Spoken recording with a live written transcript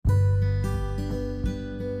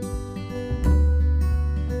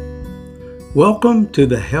Welcome to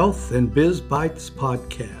the Health and Biz Bites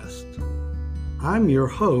podcast. I'm your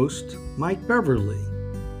host, Mike Beverly.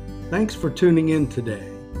 Thanks for tuning in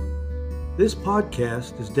today. This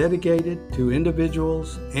podcast is dedicated to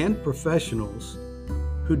individuals and professionals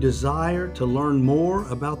who desire to learn more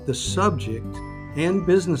about the subject and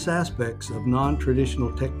business aspects of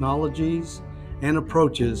non-traditional technologies and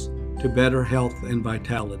approaches to better health and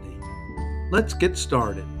vitality. Let's get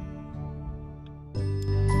started.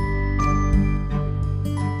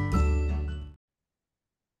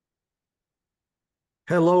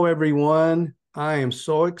 Hello, everyone. I am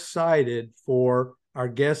so excited for our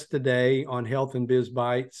guest today on Health and Biz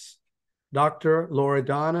Bites. Dr.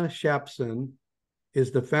 Loredana Shapson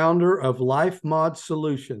is the founder of LifeMod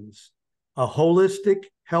Solutions, a holistic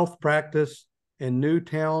health practice in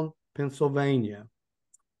Newtown, Pennsylvania.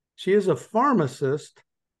 She is a pharmacist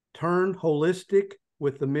turned holistic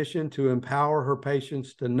with the mission to empower her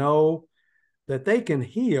patients to know that they can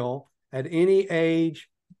heal at any age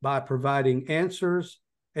by providing answers,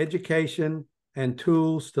 education, and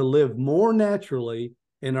tools to live more naturally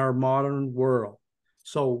in our modern world.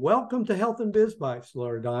 So welcome to Health and Biz Bites,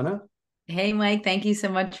 Loredana. Hey, Mike, thank you so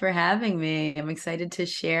much for having me. I'm excited to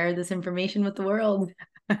share this information with the world.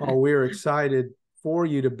 Oh, we're excited for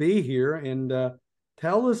you to be here, and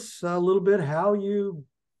tell us a little bit how you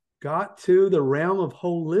got to the realm of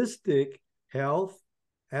holistic health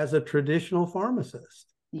as a traditional pharmacist.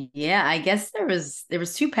 Yeah, I guess there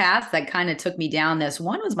was two paths that kind of took me down this.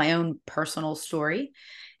 One was my own personal story,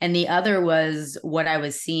 and the other was what I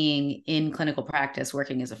was seeing in clinical practice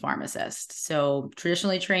working as a pharmacist. So,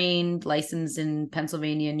 traditionally trained, licensed in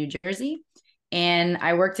Pennsylvania and New Jersey, and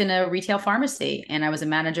I worked in a retail pharmacy, and I was a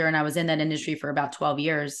manager, and I was in that industry for about 12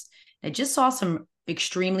 years. I just saw some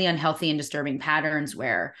extremely unhealthy and disturbing patterns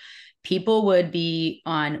where people would be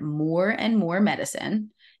on more and more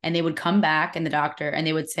medicine, and they would come back and the doctor and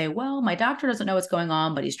they would say, well, my doctor doesn't know what's going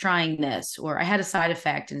on, but he's trying this, or I had a side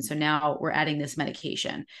effect, and so now we're adding this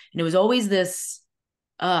medication. And it was always this,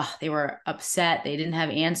 they were upset, they didn't have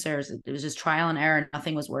answers, it was just trial and error,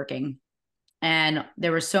 nothing was working, and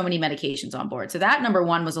there were so many medications on board. So that, number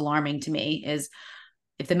one, was alarming to me. Is,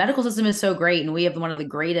 if the medical system is so great and we have one of the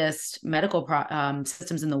greatest medical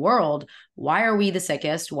systems in the world, why are we the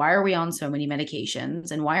sickest? Why are we on so many medications?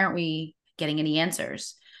 And why aren't we getting any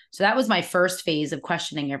answers? So that was my first phase of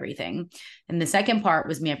questioning everything. And the second part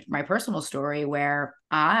was my personal story, where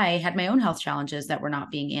I had my own health challenges that were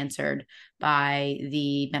not being answered by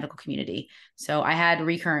the medical community. So I had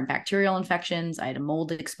recurrent bacterial infections. I had a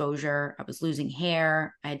mold exposure. I was losing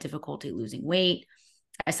hair. I had difficulty losing weight.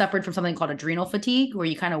 I suffered from something called adrenal fatigue, where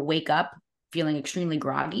you kind of wake up feeling extremely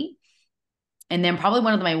groggy. And then probably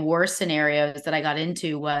one of my worst scenarios that I got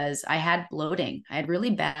into was I had bloating. I had really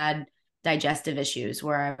bad digestive issues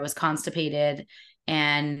where I was constipated,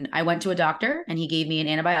 and I went to a doctor and he gave me an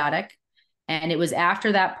antibiotic. And it was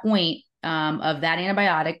after that point of that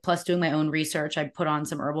antibiotic, plus doing my own research, I put on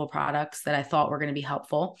some herbal products that I thought were going to be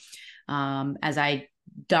helpful.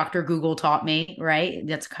 Dr. Google taught me, right?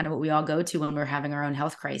 That's kind of what we all go to when we're having our own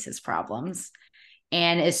health crisis problems.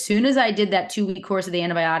 And as soon as I did that 2-week course of the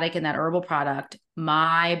antibiotic and that herbal product,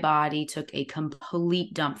 my body took a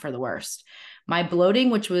complete dump for the worst. My bloating,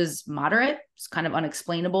 which was moderate, was kind of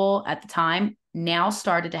unexplainable at the time, now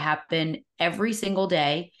started to happen every single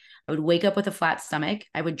day. I would wake up with a flat stomach.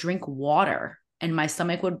 I would drink water and my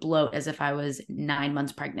stomach would bloat as if I was 9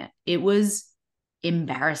 months pregnant. It was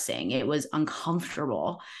embarrassing. It was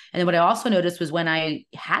uncomfortable. And then what I also noticed was, when I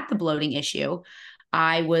had the bloating issue,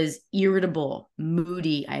 I was irritable,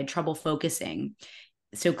 moody. I had trouble focusing.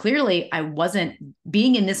 So clearly I wasn't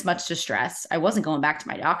being in this much distress. I wasn't going back to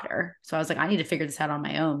my doctor. So I was like, I need to figure this out on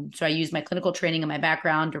my own. So I used my clinical training and my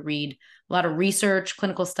background to read a lot of research,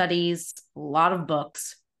 clinical studies, a lot of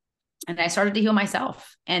books. And I started to heal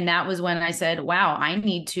myself. And that was when I said, wow, I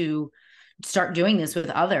need to start doing this with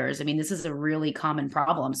others. I mean, this is a really common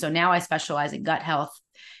problem. So now I specialize in gut health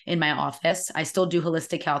in my office. I still do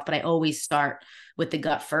holistic health, but I always start with the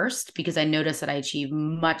gut first, because I notice that I achieve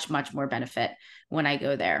much, much more benefit when I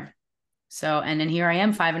go there. So, and then here I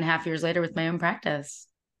am 5.5 years later with my own practice.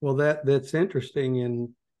 Well, that's interesting. And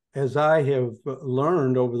as I have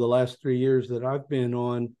learned over the last 3 years that I've been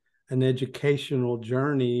on an educational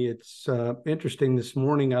journey, it's interesting. This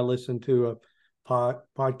morning I listened to a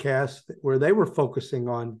podcast where they were focusing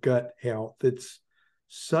on gut health. It's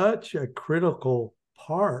such a critical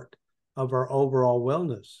part of our overall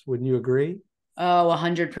wellness. Wouldn't you agree? Oh,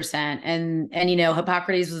 100%. And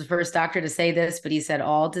Hippocrates was the first doctor to say this, but he said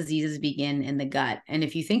all diseases begin in the gut. And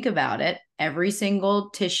if you think about it, every single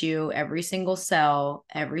tissue, every single cell,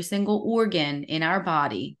 every single organ in our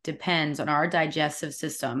body depends on our digestive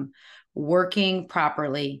system working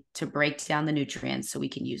properly to break down the nutrients so we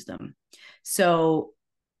can use them. So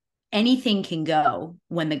anything can go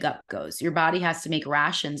when the gut goes. Your body has to make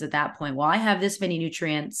rations at that point. Well, I have this many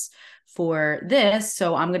nutrients for this,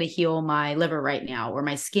 so I'm going to heal my liver right now or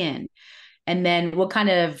my skin. And then what kind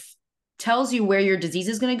of tells you where your disease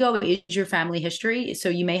is going to go is your family history. So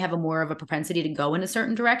you may have a more of a propensity to go in a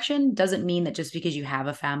certain direction. Doesn't mean that just because you have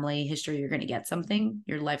a family history, you're going to get something.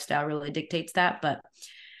 Your lifestyle really dictates that. But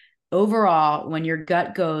overall, when your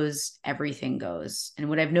gut goes, everything goes. And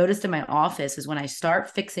what I've noticed in my office is when I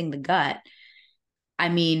start fixing the gut, I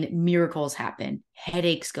mean, miracles happen.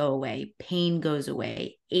 Headaches go away, pain goes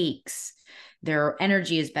away, aches, their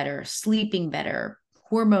energy is better, sleeping better,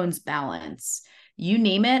 hormones balance. You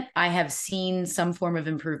name it, I have seen some form of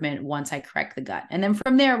improvement once I correct the gut. And then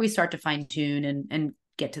from there, we start to fine tune and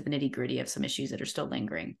get to the nitty gritty of some issues that are still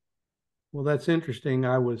lingering. Well, that's interesting.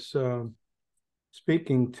 I was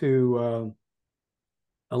speaking to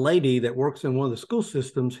a lady that works in one of the school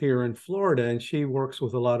systems here in Florida, and she works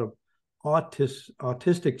with a lot of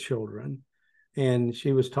autistic children. And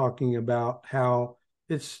she was talking about how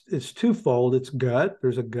it's twofold. It's gut.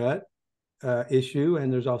 There's a gut issue,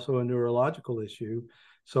 and there's also a neurological issue.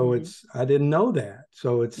 So Mm-hmm. I didn't know that.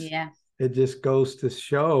 So Yeah. it just goes to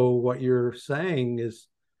show what you're saying is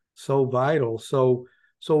so vital.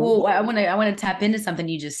 Well, I want to tap into something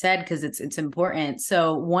you just said because it's important.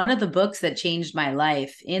 So one of the books that changed my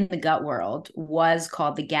life in the gut world was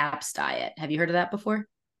called The GAPS Diet. Have you heard of that before?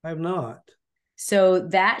 I have not. So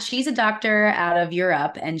that she's a doctor out of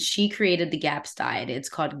Europe and she created the GAPS diet. It's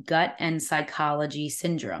called Gut and Psychology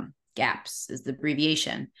Syndrome. GAPS is the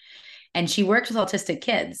abbreviation. And she worked with autistic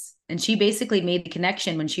kids. And she basically made the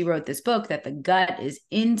connection when she wrote this book that the gut is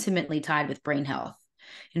intimately tied with brain health.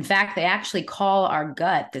 In fact, they actually call our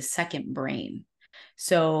gut the second brain.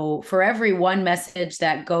 So for every one message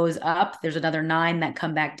that goes up, there's another nine that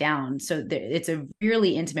come back down. So it's a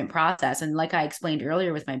really intimate process. And like I explained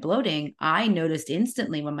earlier with my bloating, I noticed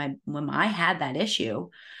instantly when I had that issue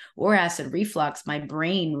or acid reflux, my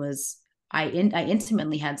brain was I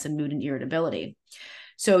intimately had some mood and irritability.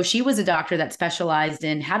 So she was a doctor that specialized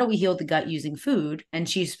in how do we heal the gut using food. And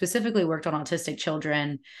she specifically worked on autistic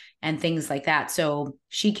children and things like that. So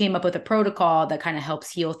she came up with a protocol that kind of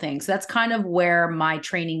helps heal things. So that's kind of where my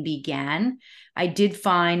training began. I did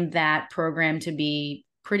find that program to be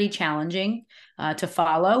pretty challenging to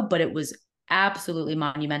follow, but it was absolutely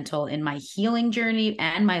monumental in my healing journey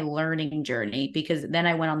and my learning journey, because then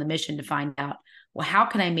I went on the mission to find out, well, how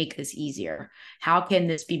can I make this easier? How can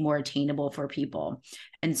this be more attainable for people?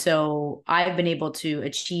 And so I've been able to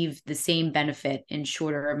achieve the same benefit in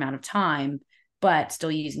shorter amount of time, but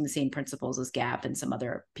still using the same principles as GAP and some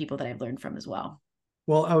other people that I've learned from as well.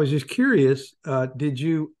 Well, I was just curious, did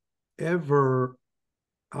you ever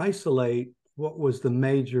isolate what was the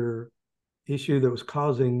major issue that was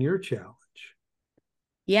causing your challenge?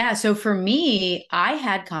 Yeah. So for me, I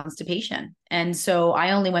had constipation. And so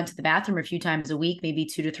I only went to the bathroom a few times a week, maybe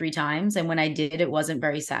 2 to 3 times. And when I did, it wasn't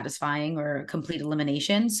very satisfying or complete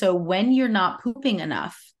elimination. So when you're not pooping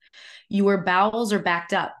enough, your bowels are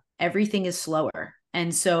backed up. Everything is slower.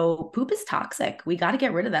 And so poop is toxic. We got to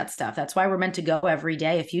get rid of that stuff. That's why we're meant to go every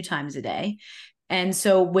day, a few times a day. And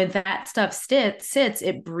so when that stuff sits,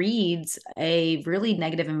 it breeds a really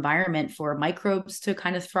negative environment for microbes to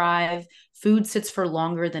kind of thrive. Food sits for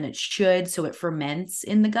longer than it should, so it ferments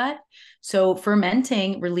in the gut. So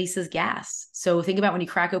fermenting releases gas. So think about when you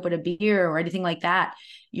crack open a beer or anything like that,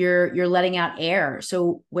 you're letting out air.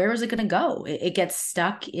 So where is it going to go? It gets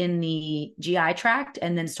stuck in the GI tract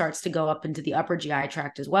and then starts to go up into the upper GI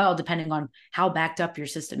tract as well, depending on how backed up your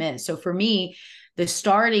system is. So for me, the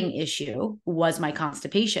starting issue was my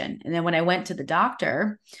constipation. And then when I went to the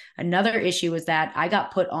doctor, another issue was that I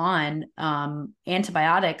got put on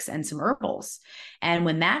antibiotics and some herbals. And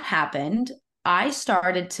when that happened, I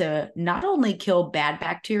started to not only kill bad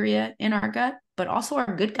bacteria in our gut, but also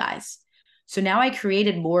our good guys. So now I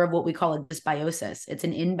created more of what we call a dysbiosis. It's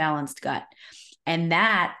an imbalanced gut. And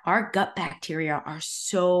that our gut bacteria are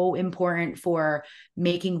so important for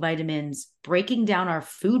making vitamins, breaking down our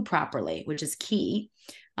food properly, which is key,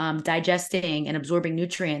 digesting and absorbing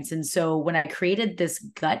nutrients. And so when I created this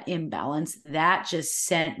gut imbalance, that just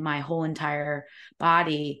sent my whole entire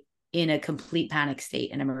body in a complete panic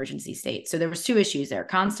state, an emergency state. So there was two issues there: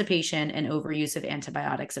 constipation and overuse of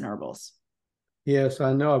antibiotics and herbals. Yes,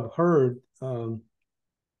 I know. I've heard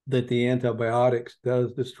that the antibiotics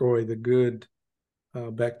does destroy the good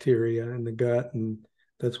bacteria in the gut, and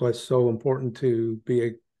that's why it's so important to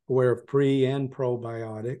be aware of pre and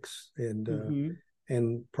probiotics.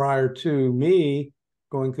 And prior to me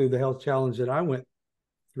going through the health challenge that I went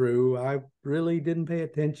through, I really didn't pay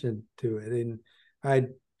attention to it, and I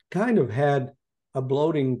kind of had a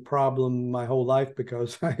bloating problem my whole life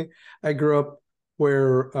because I grew up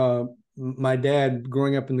where my dad,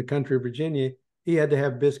 growing up in the country of Virginia, he had to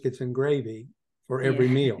have biscuits and gravy for every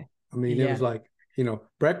meal. I mean, it was like,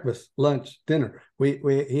 breakfast, lunch, dinner.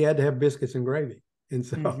 He had to have biscuits and gravy. And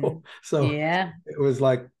so it was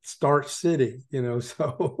like Starch City,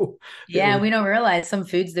 so we don't realize some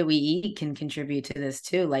foods that we eat can contribute to this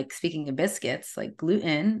too. Like, speaking of biscuits, like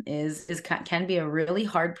gluten can be a really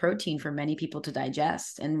hard protein for many people to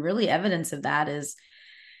digest. And really evidence of that is,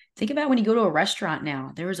 think about when you go to a restaurant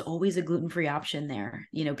now, there is always a gluten-free option there.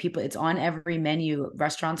 People, it's on every menu.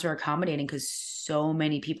 Restaurants are accommodating because so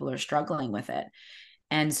many people are struggling with it.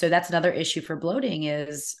 And so that's another issue for bloating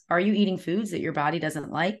is, are you eating foods that your body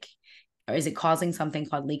doesn't like? Or is it causing something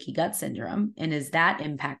called leaky gut syndrome? And is that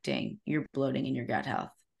impacting your bloating and your gut health?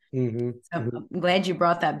 Mm-hmm. So I'm glad you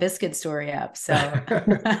brought that biscuit story up. So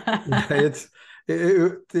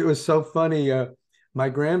it was so funny. My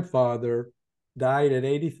grandfather died at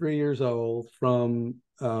 83 years old from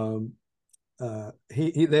they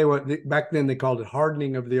were, back then they called it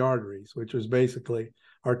hardening of the arteries, which was basically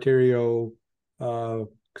arterial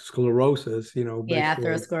sclerosis,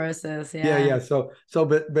 atherosclerosis. Yeah.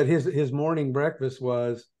 But his morning breakfast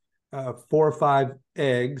was 4 or 5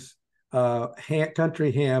 eggs,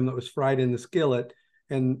 country ham that was fried in the skillet,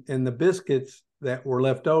 and the biscuits that were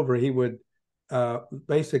left over, he would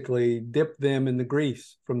basically dip them in the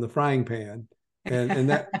grease from the frying pan, and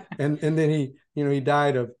then he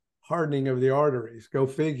died of hardening of the arteries. Go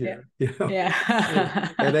figure.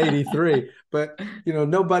 At 83. But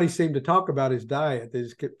nobody seemed to talk about his diet. They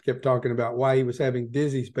just kept talking about why he was having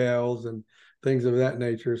dizzy spells and things of that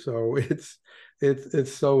nature. So it's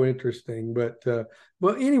so interesting. But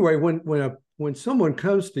well, anyway, when someone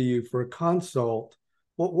comes to you for a consult,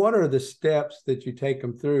 what are the steps that you take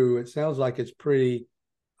them through? It sounds like it's pretty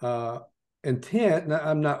intent.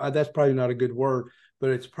 That's probably not a good word,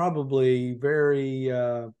 but it's probably very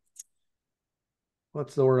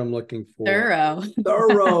what's the word I'm looking for? Thorough.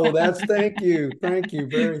 Thank you.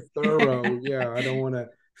 Very thorough. Yeah, I don't want to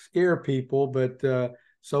scare people, but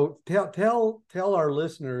so tell our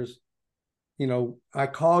listeners, I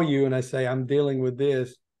call you and I say, I'm dealing with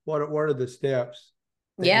this. What are the steps?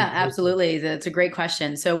 Yeah, absolutely. That's a great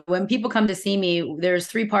question. So when people come to see me, there's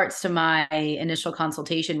 3 parts to my initial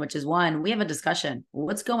consultation, which is, 1, we have a discussion.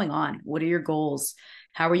 What's going on? What are your goals?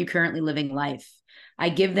 How are you currently living life? I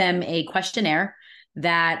give them a questionnaire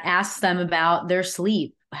that asks them about their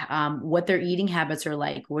sleep, what their eating habits are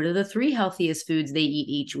like. What are the 3 healthiest foods they eat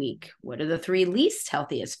each week? What are the 3 least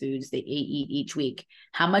healthiest foods they eat each week?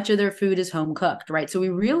 How much of their food is home cooked, right? So we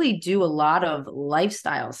really do a lot of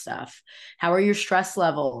lifestyle stuff. How are your stress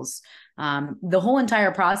levels? The whole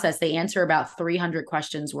entire process, they answer about 300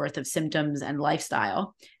 questions worth of symptoms and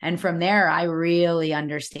lifestyle. And from there, I really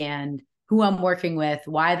understand who I'm working with,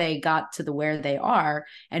 why they got to where they are,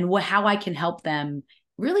 and how I can help them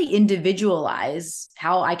really individualize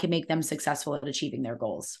how I can make them successful at achieving their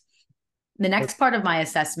goals. The next part of my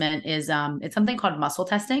assessment is it's something called muscle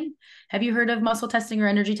testing. Have you heard of muscle testing or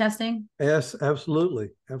energy testing? Yes,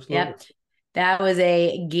 absolutely. Yep. That was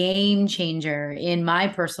a game changer in my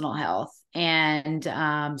personal health. And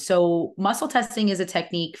so muscle testing is a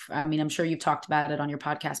technique. I mean, I'm sure you've talked about it on your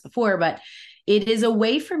podcast before, but it is a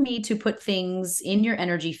way for me to put things in your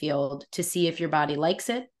energy field to see if your body likes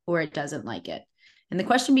it or it doesn't like it. And the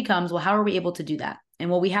question becomes, well, how are we able to do that? And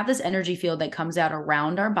well, we have this energy field that comes out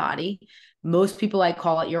around our body. Most people, I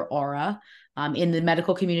call it your aura. In the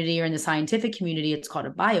medical community or in the scientific community, it's called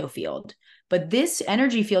a biofield. But this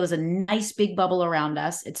energy field is a nice big bubble around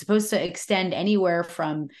us. It's supposed to extend anywhere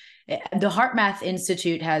from, the HeartMath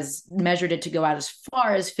Institute has measured it to go out as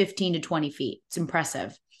far as 15 to 20 feet. It's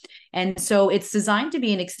impressive. And so it's designed to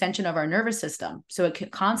be an extension of our nervous system. So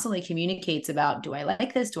it constantly communicates about, do I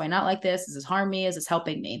like this? Do I not like this? Is this harm me? Is this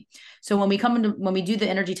helping me? So when we do the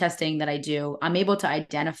energy testing that I do, I'm able to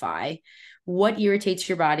identify what irritates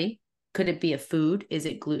your body. Could it be a food? Is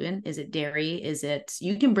it gluten? Is it dairy?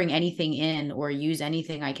 You can bring anything in or use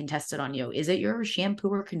anything. I can test it on you. Is it your shampoo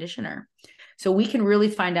or conditioner? So we can really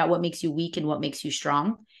find out what makes you weak and what makes you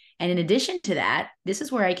strong. And in addition to that, this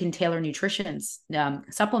is where I can tailor nutrition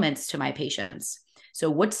supplements to my patients.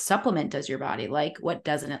 So what supplement does your body like? What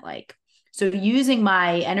doesn't it like? So using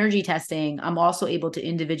my energy testing, I'm also able to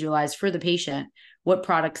individualize for the patient what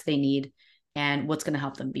products they need and what's going to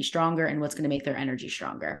help them be stronger and what's going to make their energy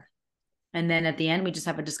stronger. And then at the end, we just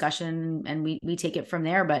have a discussion and we take it from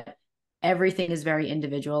there. But everything is very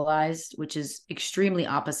individualized, which is extremely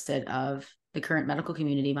opposite of the current medical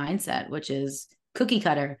community mindset, which is cookie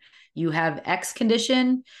cutter. You have X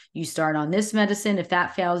condition, you start on this medicine. If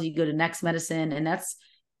that fails, you go to next medicine. And that's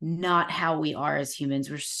not how we are as humans.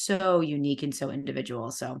 We're so unique and so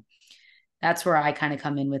individual. So that's where I kind of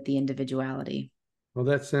come in with the individuality. Well,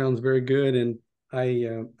 that sounds very good. And I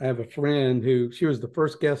have a friend who, she was the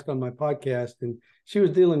first guest on my podcast, and she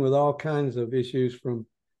was dealing with all kinds of issues from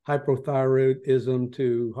hypothyroidism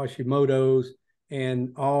to Hashimoto's,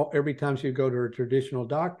 and every time she would go to her traditional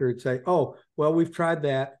doctor, it'd say, "Oh, well, we've tried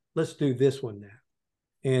that. Let's do this one now."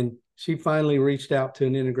 And she finally reached out to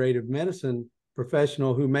an integrative medicine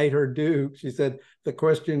professional who made her do, she said the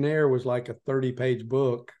questionnaire was like a 30-page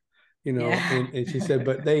book, Yeah. and she said,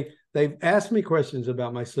 but they've asked me questions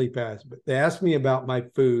about my sleep apnea. They asked me about my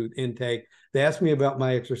food intake. They asked me about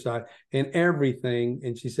my exercise and everything.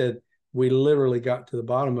 And she said, we literally got to the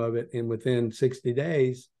bottom of it. And within 60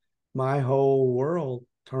 days, my whole world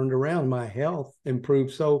turned around. My health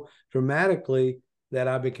improved so dramatically that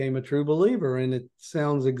I became a true believer. And it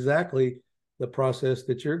sounds exactly the process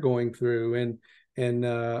that you're going through. And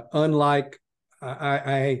unlike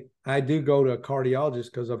I do go to a cardiologist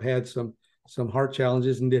because I've had some heart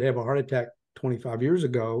challenges and did have a heart attack 25 years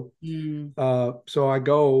ago. So I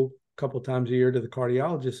go a couple times a year to the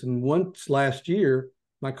cardiologist. And once last year,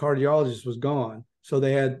 my cardiologist was gone. So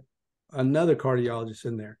they had another cardiologist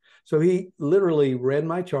in there. So he literally read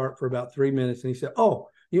my chart for about 3 minutes and he said, "Oh,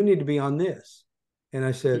 you need to be on this." And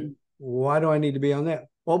I said, "Why do I need to be on that?"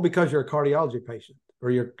 "Well, because you're a cardiology patient,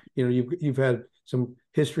 or you've had some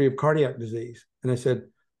history of cardiac disease." And I said,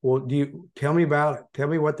 "Well, do you tell me about it? Tell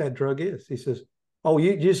me what that drug is." He says, "Oh,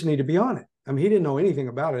 you just need to be on it." I mean, he didn't know anything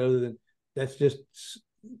about it other than that's just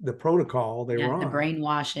the protocol they were on. The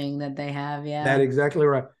brainwashing that they have. Yeah. That's exactly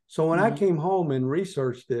right. So when I came home and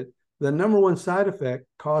researched it, the number one side effect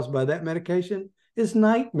caused by that medication is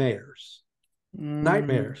nightmares.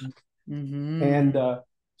 Nightmares. And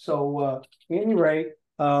so at any rate,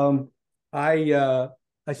 I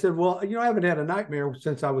said, "Well, I haven't had a nightmare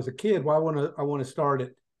since I was a kid. Why I want to start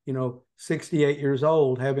at 68 years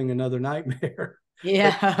old having another nightmare?"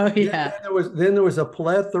 Yeah. Yeah. Then there was a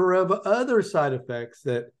plethora of other side effects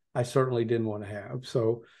that I certainly didn't want to have.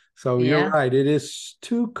 So you're right. It is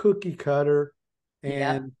too cookie cutter.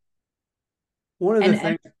 And one of the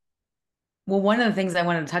things. One of the things I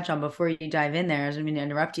wanted to touch on before you dive in there, I didn't mean to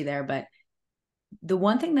interrupt you there, but the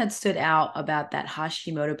one thing that stood out about that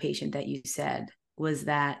Hashimoto patient that you said was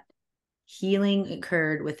that healing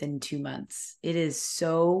occurred within 2 months. It is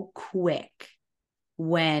so quick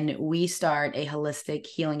when we start a holistic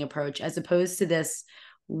healing approach, as opposed to this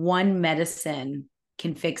one medicine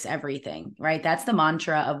can fix everything, right? That's the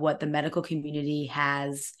mantra of what the medical community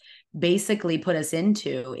has basically put us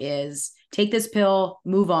into, is take this pill,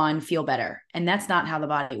 move on, feel better. And that's not how the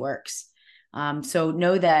body works. So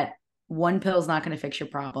know that one pill is not going to fix your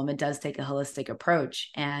problem. It does take a holistic approach.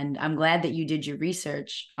 And I'm glad that you did your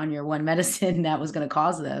research on your one medicine that was going to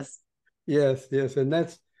cause this. Yes. And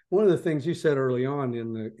that's one of the things you said early on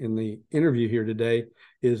in the interview here today,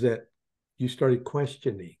 is that you started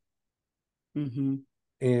questioning.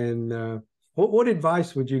 And what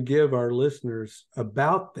advice would you give our listeners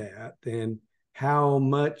about that, and how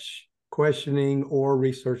much questioning or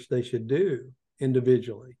research they should do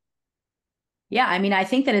individually? Yeah, I mean, I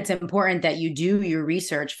think that it's important that you do your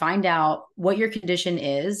research, find out what your condition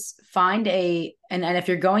is, and if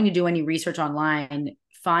you're going to do any research online,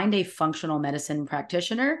 find a functional medicine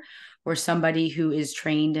practitioner or somebody who is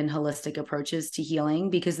trained in holistic approaches to healing,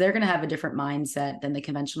 because they're going to have a different mindset than the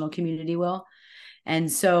conventional community will.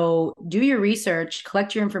 And so do your research,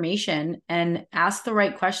 collect your information, and ask the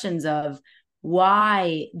right questions of,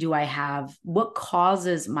 why do I have, what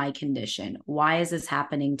causes my condition? Why is this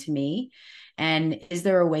happening to me? And is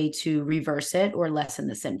there a way to reverse it or lessen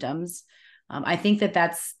the symptoms? I think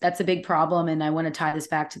that's a big problem. And I want to tie this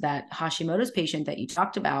back to that Hashimoto's patient that you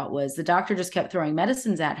talked about. Was the doctor just kept throwing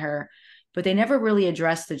medicines at her, but they never really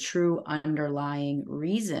addressed the true underlying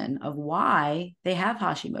reason of why they have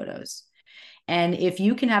Hashimoto's. And if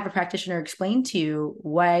you can have a practitioner explain to you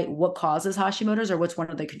what causes Hashimoto's or what's one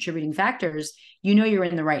of the contributing factors, you're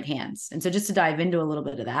in the right hands. And so just to dive into a little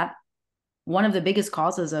bit of that, one of the biggest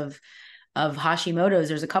causes of Hashimoto's,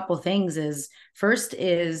 there's a couple of things. First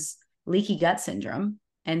is leaky gut syndrome.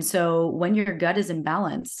 And so when your gut is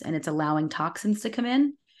imbalanced and it's allowing toxins to come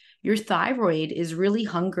in, your thyroid is really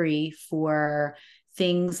hungry for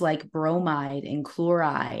things like bromide and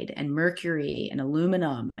chloride and mercury and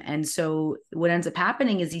aluminum. And so what ends up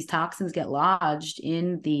happening is these toxins get lodged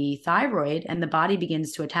in the thyroid and the body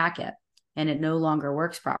begins to attack it, and it no longer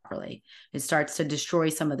works properly. It starts to destroy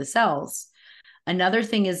some of the cells. Another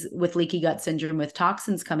thing is with leaky gut syndrome with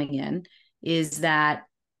toxins coming in is that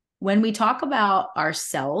when we talk about our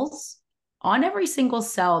cells, on every single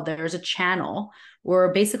cell, there's a channel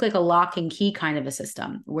or basically like a lock and key kind of a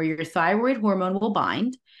system where your thyroid hormone will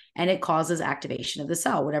bind and it causes activation of the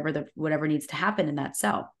cell, whatever needs to happen in that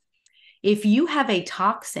cell. If you have a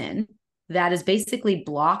toxin that is basically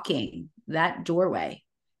blocking that doorway,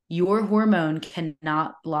 your hormone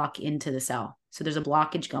cannot block into the cell. So there's a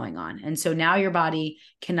blockage going on. And so now your body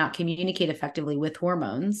cannot communicate effectively with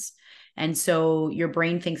hormones. And so your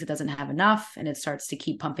brain thinks it doesn't have enough and it starts to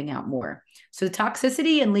keep pumping out more. So the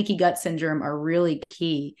toxicity and leaky gut syndrome are really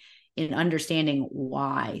key in understanding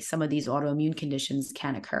why some of these autoimmune conditions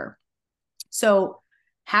can occur. So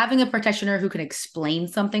having a practitioner who can explain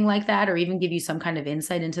something like that or even give you some kind of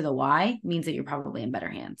insight into the why means that you're probably in better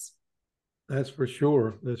hands. That's for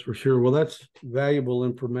sure. That's for sure. Well, that's valuable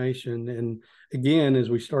information. And again, as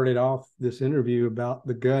we started off this interview about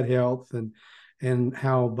the gut health and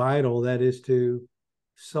how vital that is to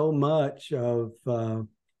so much of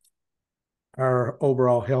our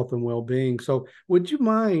overall health and well-being. So would you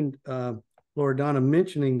mind, Loredana,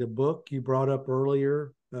 mentioning the book you brought up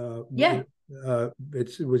earlier? Yeah.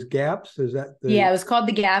 It was GAPS. Is that Yeah, it was called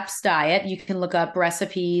the GAPS diet. You can look up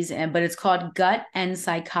recipes, but it's called Gut and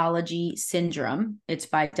Psychology Syndrome. It's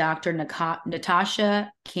by Dr.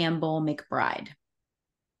 Natasha Campbell McBride.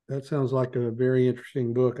 That sounds like a very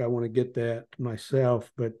interesting book. I want to get that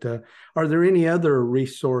myself. But are there any other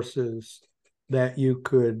resources that you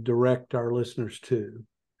could direct our listeners to?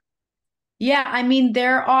 Yeah,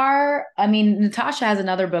 Natasha has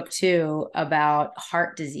another book too about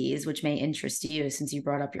heart disease, which may interest you since you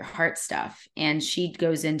brought up your heart stuff. And she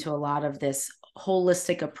goes into a lot of this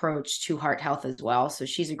holistic approach to heart health as well. So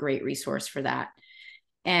she's a great resource for that.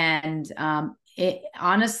 And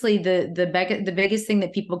honestly, the biggest thing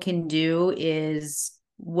that people can do is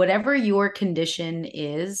whatever your condition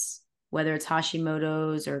is, whether it's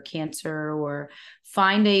Hashimoto's or cancer, or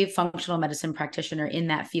find a functional medicine practitioner in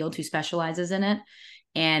that field who specializes in it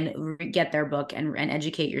and get their book and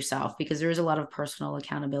educate yourself, because there is a lot of personal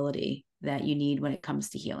accountability that you need when it comes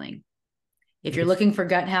to healing. If you're looking for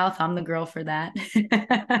gut health, I'm the girl for that.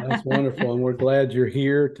 That's wonderful. And we're glad you're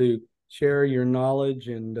here to share your knowledge,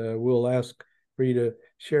 and we'll ask for you to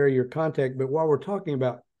share your contact. But while we're talking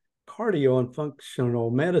about cardio and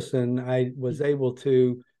functional medicine, I was able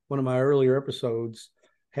to, one of my earlier episodes,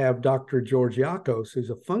 have Dr. George Yakos, who's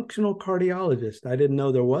a functional cardiologist. I didn't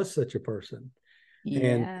know there was such a person. Yeah.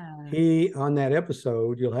 And he, on that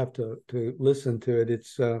episode, you'll have to listen to it.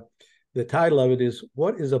 It's the title of it is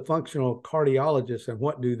 "What is a Functional Cardiologist and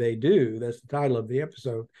What Do They Do?" That's the title of the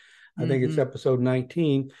episode. I think it's episode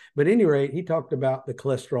 19. But at any rate, he talked about the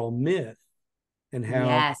cholesterol myth and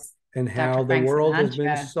how the world has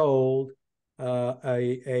been sold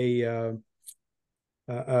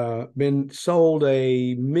been sold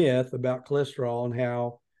a myth about cholesterol, and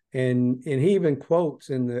how and he even quotes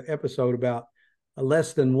in the episode about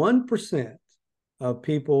less than 1% of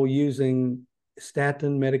people using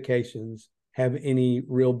statin medications have any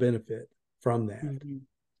real benefit from that.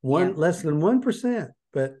 Less than 1%,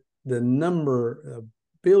 but the number of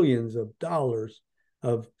billions of dollars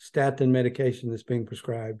of statin medication that's being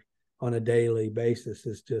prescribed on a daily basis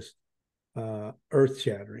is just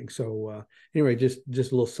earth-shattering. So anyway, just a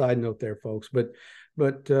little side note there, folks. But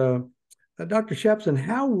Dr. Shapson,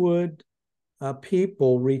 how would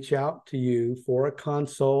people reach out to you for a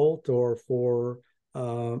consult or for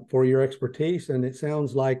your expertise? And it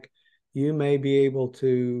sounds like you may be able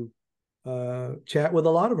to chat with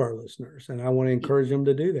a lot of our listeners, and I want to encourage them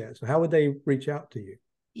to do that. So how would they reach out to you?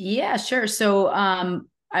 Yeah, sure. So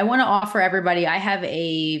I want to offer everybody, I have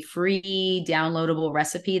a free downloadable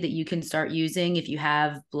recipe that you can start using if you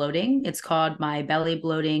have bloating. It's called my Belly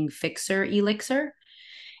Bloating Fixer Elixir.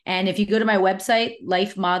 And if you go to my website,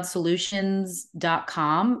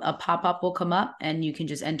 lifemodsolutions.com, a pop-up will come up and you can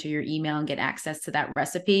just enter your email and get access to that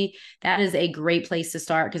recipe. That is a great place to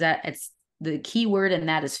start, because it's the key word in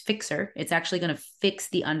that is fixer. It's actually going to fix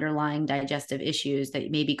the underlying digestive issues that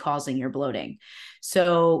may be causing your bloating.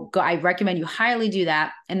 So I recommend you highly do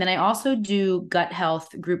that. And then I also do gut health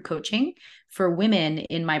group coaching for women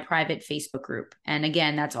in my private Facebook group. And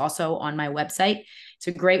again, that's also on my website. It's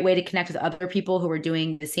a great way to connect with other people who are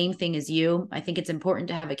doing the same thing as you. I think it's important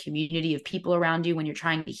to have a community of people around you when you're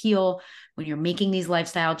trying to heal, when you're making these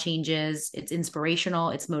lifestyle changes. It's inspirational,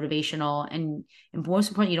 it's motivational, and most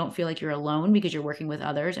important, you don't feel like you're alone because you're working with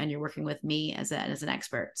others and you're working with me as an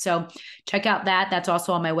expert. So check out that. That's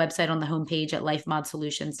also on my website on the homepage at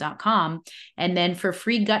lifemodsolutions.com. And then for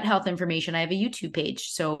free gut health information, I have a YouTube page.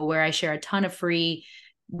 So where I share a ton of free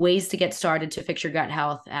ways to get started to fix your gut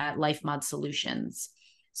health at Life Mod Solutions.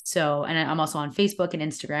 So, and I'm also on Facebook and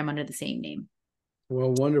Instagram under the same name.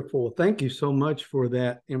 Well, wonderful. Thank you so much for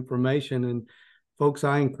that information. And folks,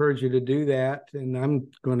 I encourage you to do that. And I'm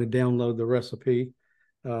going to download the recipe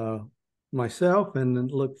myself and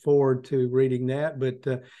look forward to reading that.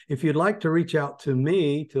 But if you'd like to reach out to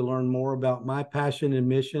me to learn more about my passion and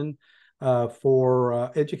mission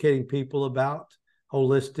for educating people about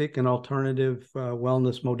holistic and alternative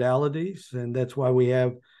wellness modalities, and that's why we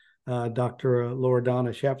have Dr.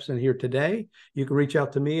 Loredana Shapson here today. You can reach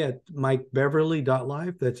out to me at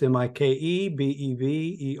mikebeverly.life. That's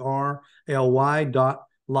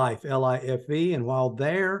MikeBeverly.life, L-I-F-E. And while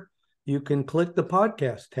there, you can click the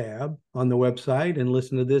podcast tab on the website and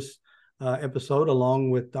listen to this episode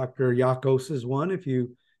along with Dr. Yakos's one if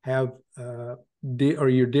you have or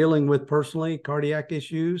you're dealing with personally cardiac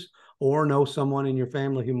issues or know someone in your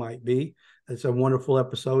family who might be. It's a wonderful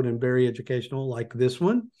episode and very educational like this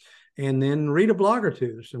one. And then read a blog or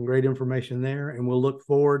two. There's some great information there. And we'll look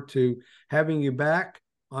forward to having you back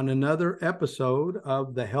on another episode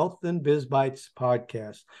of the Health and Biz Bites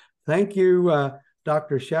podcast. Thank you,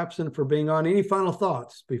 Dr. Shapson, for being on. Any final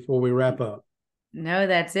thoughts before we wrap up? No,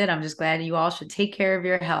 that's it. I'm just glad you all should take care of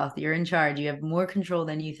your health. You're in charge. You have more control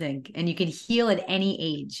than you think, and you can heal at any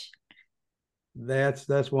age.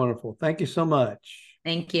 That's wonderful. Thank you so much.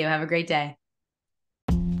 Thank you. Have a great day.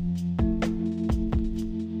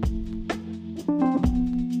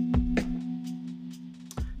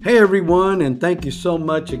 Hey everyone, and thank you so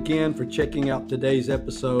much again for checking out today's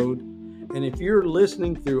episode. And if you're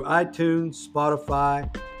listening through iTunes,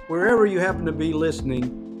 Spotify, wherever you happen to be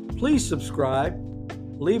listening, please subscribe,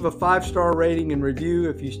 leave a 5-star rating and review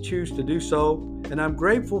if you choose to do so. And I'm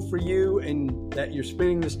grateful for you and that you're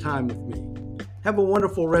spending this time with me. Have a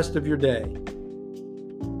wonderful rest of your day.